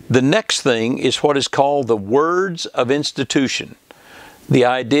 the next thing is what is called the words of institution. The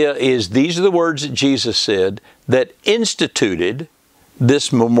idea is these are the words that Jesus said that instituted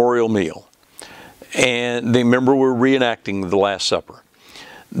this memorial meal. And remember, we're reenacting the Last Supper.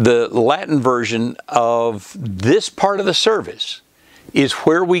 The Latin version of this part of the service is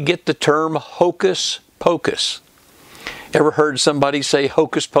where we get the term hocus pocus. Ever heard somebody say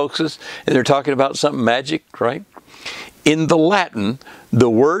hocus pocus and they're talking about something magic, right? In the Latin, the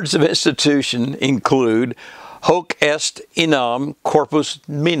words of institution include hoc est inam corpus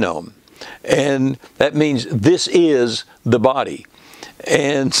minum. And that means this is the body.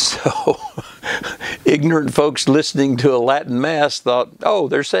 And so ignorant folks listening to a Latin Mass thought, oh,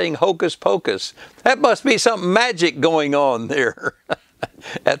 they're saying hocus pocus. That must be something magic going on there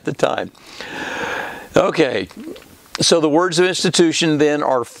at the time. Okay, so the words of institution then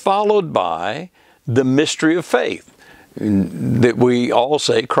are followed by the mystery of faith. That we all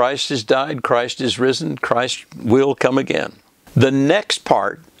say, Christ has died, Christ is risen, Christ will come again. The next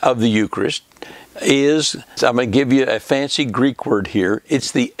part of the Eucharist is, I'm going to give you a fancy Greek word here,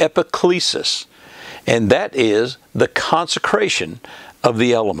 it's the epiklesis. And that is the consecration of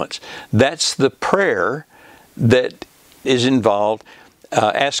the elements. That's the prayer that is involved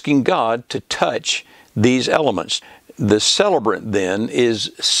asking God to touch these elements. The celebrant then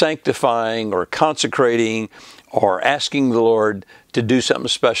is sanctifying or consecrating or asking the Lord to do something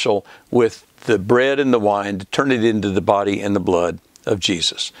special with the bread and the wine, to turn it into the body and the blood of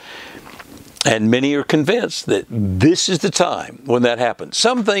Jesus. And many are convinced that this is the time when that happens.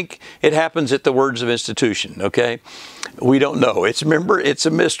 Some think it happens at the words of institution, okay? We don't know. Remember, it's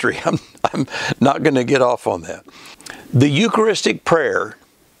a mystery. I'm not going to get off on that. The Eucharistic prayer,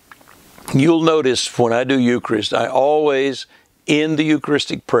 you'll notice when I do Eucharist, I always end the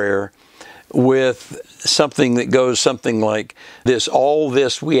Eucharistic prayer with something that goes something like this: all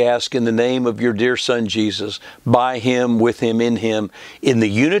this we ask in the name of your dear Son Jesus, by Him, with Him, in the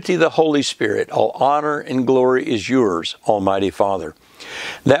unity of the Holy Spirit, all honor and glory is yours, Almighty Father.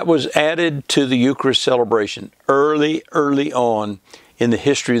 That was added to the Eucharist celebration early on in the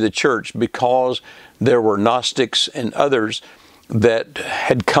history of the church, because there were Gnostics and others that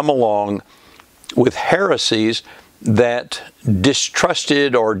had come along with heresies that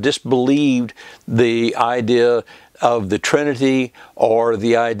distrusted or disbelieved the idea of the Trinity or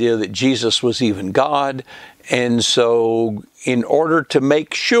the idea that Jesus was even God. And so in order to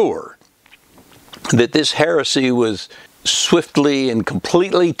make sure that this heresy was swiftly and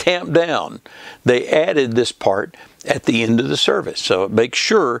completely tamped down, they added this part at the end of the service. So it makes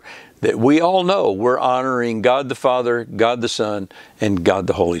sure that we all know we're honoring God the Father, God the Son, and God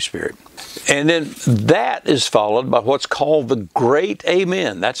the Holy Spirit. And then that is followed by what's called the Great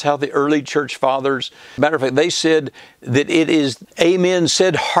Amen. That's how the early church fathers, matter of fact, they said that it is Amen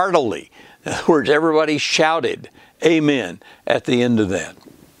said heartily. In other words, everybody shouted Amen at the end of that.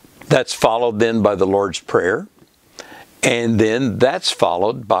 That's followed then by the Lord's Prayer. And then that's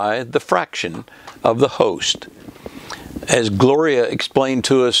followed by the fraction of the host. As Gloria explained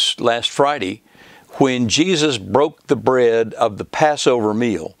to us last Friday, when Jesus broke the bread of the Passover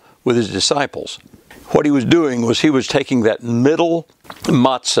meal with his disciples, what he was doing was he was taking that middle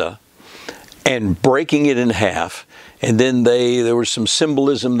matzah and breaking it in half. And then there was some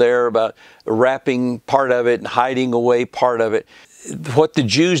symbolism there about wrapping part of it and hiding away part of it. What the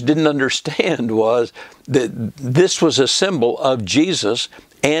Jews didn't understand was that this was a symbol of Jesus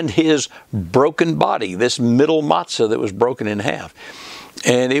and his broken body, this middle matzah that was broken in half.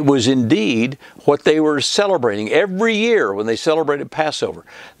 And it was indeed what they were celebrating. Every year when they celebrated Passover,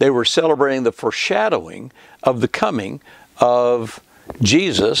 they were celebrating the foreshadowing of the coming of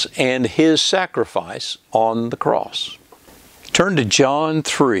Jesus and his sacrifice on the cross. Turn to John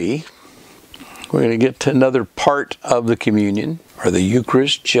 3. We're going to get to another part of the communion, or the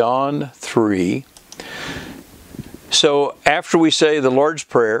Eucharist, John 3. So after we say the Lord's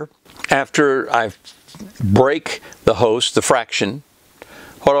Prayer, after I break the host, the fraction,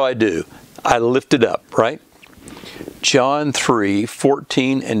 what do? I lift it up, right? John 3,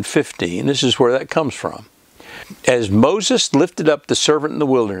 14 and 15, this is where that comes from. As Moses lifted up the servant in the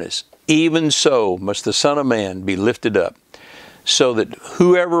wilderness, even so must the Son of Man be lifted up, so that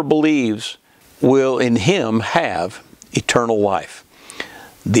whoever believes will in him have eternal life.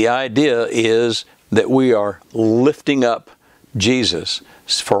 The idea is that we are lifting up Jesus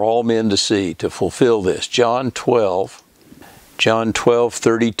for all men to see, to fulfill this. John 12,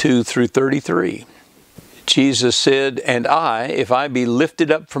 32 through 33. Jesus said, "And I, if I be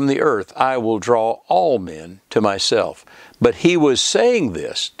lifted up from the earth, I will draw all men to myself." But he was saying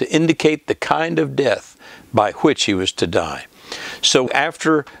this to indicate the kind of death by which he was to die. So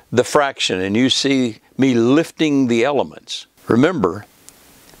after the fraction, and you see me lifting the elements, remember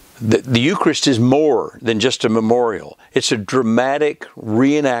that the Eucharist is more than just a memorial. It's a dramatic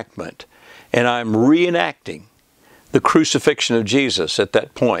reenactment, and I'm reenacting the crucifixion of Jesus at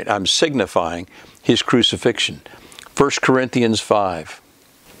that point. I'm signifying his crucifixion. 1 Corinthians 5,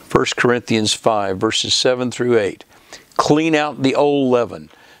 verses 7 through 8. Clean out the old leaven,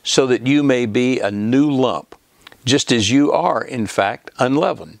 so that you may be a new lump, just as you are, in fact,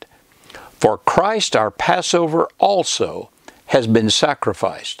 unleavened. For Christ our Passover also has been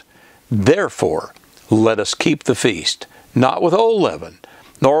sacrificed. Therefore, let us keep the feast, not with old leaven,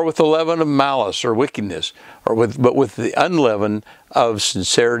 nor with the leaven of malice or wickedness, but with the unleaven of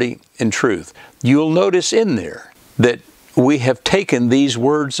sincerity and truth. You'll notice in there that we have taken these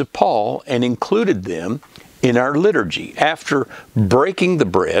words of Paul and included them in our liturgy. After breaking the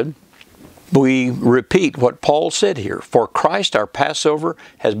bread, we repeat what Paul said here. For Christ our Passover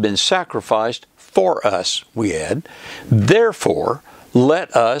has been sacrificed for us, we add. Therefore,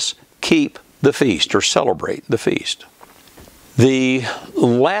 let us keep the feast, or celebrate the feast. The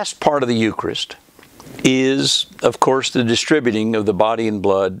last part of the Eucharist is, of course, the distributing of the body and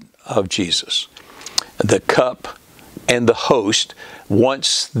blood of Jesus. The cup and the host,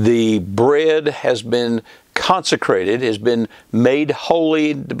 once the bread has been consecrated, has been made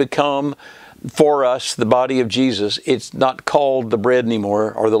holy to become for us the body of Jesus, it's not called the bread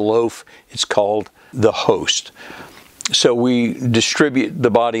anymore or the loaf, it's called the host. So we distribute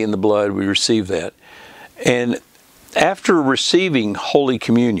the body and the blood, we receive that. And after receiving Holy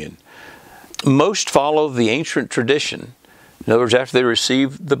Communion, most follow the ancient tradition. In other words, after they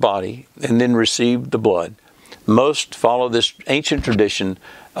receive the body and then receive the blood, most follow this ancient tradition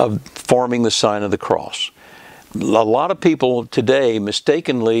of forming the sign of the cross. A lot of people today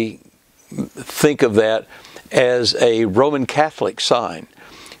mistakenly think of that as a Roman Catholic sign.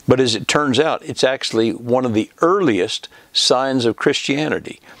 But as it turns out, it's actually one of the earliest signs of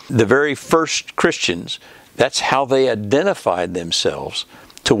Christianity. The very first Christians, that's how they identified themselves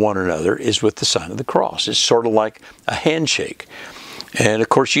to one another, is with the sign of the cross. It's sort of like a handshake. And of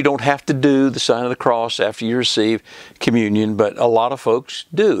course, you don't have to do the sign of the cross after you receive communion, but a lot of folks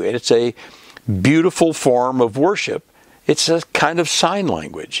do. And it's a beautiful form of worship. It's a kind of sign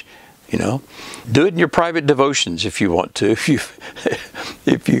language. You know, do it in your private devotions if you want to, if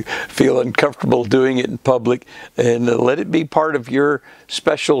you feel uncomfortable doing it in public, and let it be part of your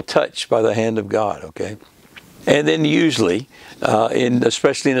special touch by the hand of God, okay? And then usually,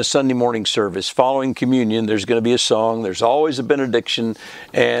 especially in a Sunday morning service, following communion, there's going to be a song, there's always a benediction,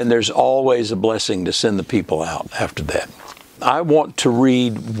 and there's always a blessing to send the people out after that. I want to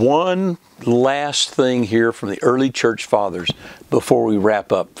read one last thing here from the early church fathers before we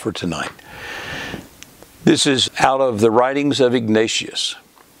wrap up for tonight. This is out of the writings of Ignatius.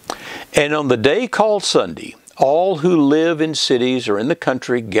 And on the day called Sunday, all who live in cities or in the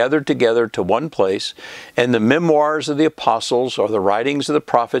country gather together to one place, and the memoirs of the apostles or the writings of the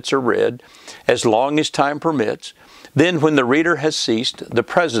prophets are read, as long as time permits. Then when the reader has ceased, the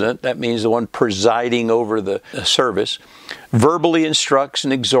president, that means the one presiding over the service, verbally instructs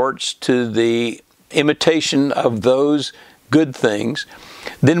and exhorts to the imitation of those good things.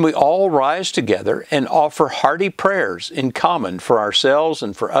 Then we all rise together and offer hearty prayers in common for ourselves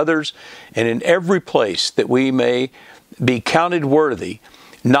and for others, and in every place that we may be counted worthy,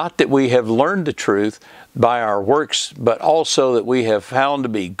 not that we have learned the truth by our works, but also that we have found to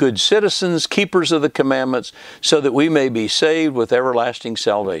be good citizens, keepers of the commandments, so that we may be saved with everlasting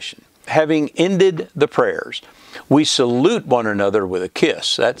salvation. Having ended the prayers, we salute one another with a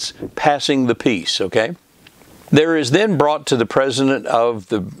kiss. That's passing the peace, okay? There is then brought to the president of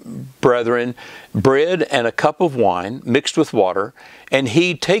the brethren bread and a cup of wine mixed with water, and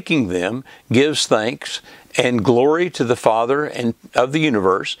he, taking them, gives thanks and glory to the Father and of the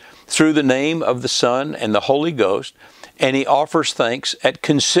universe through the name of the Son and the Holy Ghost, and he offers thanks at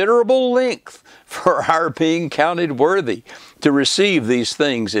considerable length for our being counted worthy to receive these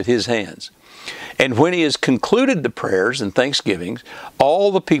things at his hands. And when he has concluded the prayers and thanksgivings,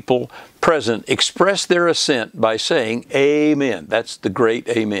 all the people present express their assent by saying, Amen. That's the great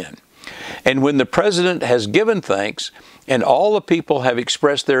Amen. And when the president has given thanks, and all the people have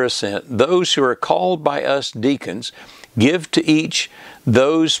expressed their assent, those who are called by us deacons give to each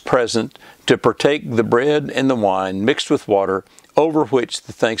those present to partake the bread and the wine mixed with water, over which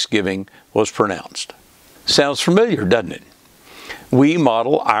the thanksgiving was pronounced. Sounds familiar, doesn't it? We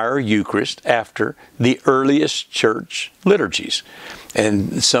model our Eucharist after the earliest church liturgies.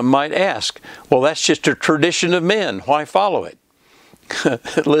 And some might ask, well, that's just a tradition of men. Why follow it?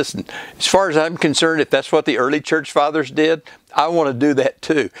 Listen, as far as I'm concerned, if that's what the early church fathers did, I want to do that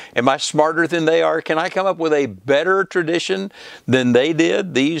too. Am I smarter than they are? Can I come up with a better tradition than they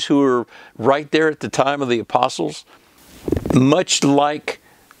did, these who were right there at the time of the apostles? Much like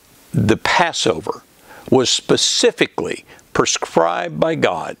the Passover was specifically prescribed by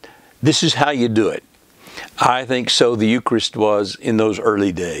God, this is how you do it. I think so the Eucharist was in those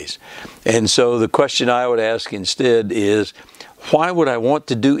early days. And so the question I would ask instead is, why would I want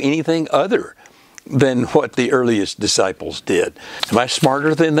to do anything other than what the earliest disciples did? Am I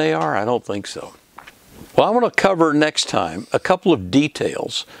smarter than they are? I don't think so. Well, I want to cover next time a couple of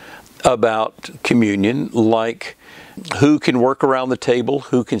details about communion, like who can work around the table,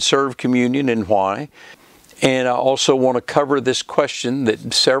 who can serve communion, and why. And I also want to cover this question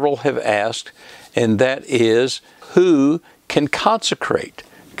that several have asked, and that is, who can consecrate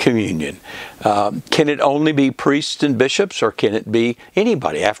communion? Can it only be priests and bishops, or can it be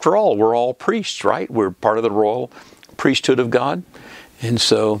anybody? After all, we're all priests, right? We're part of the royal priesthood of God. And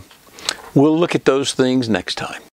so we'll look at those things next time.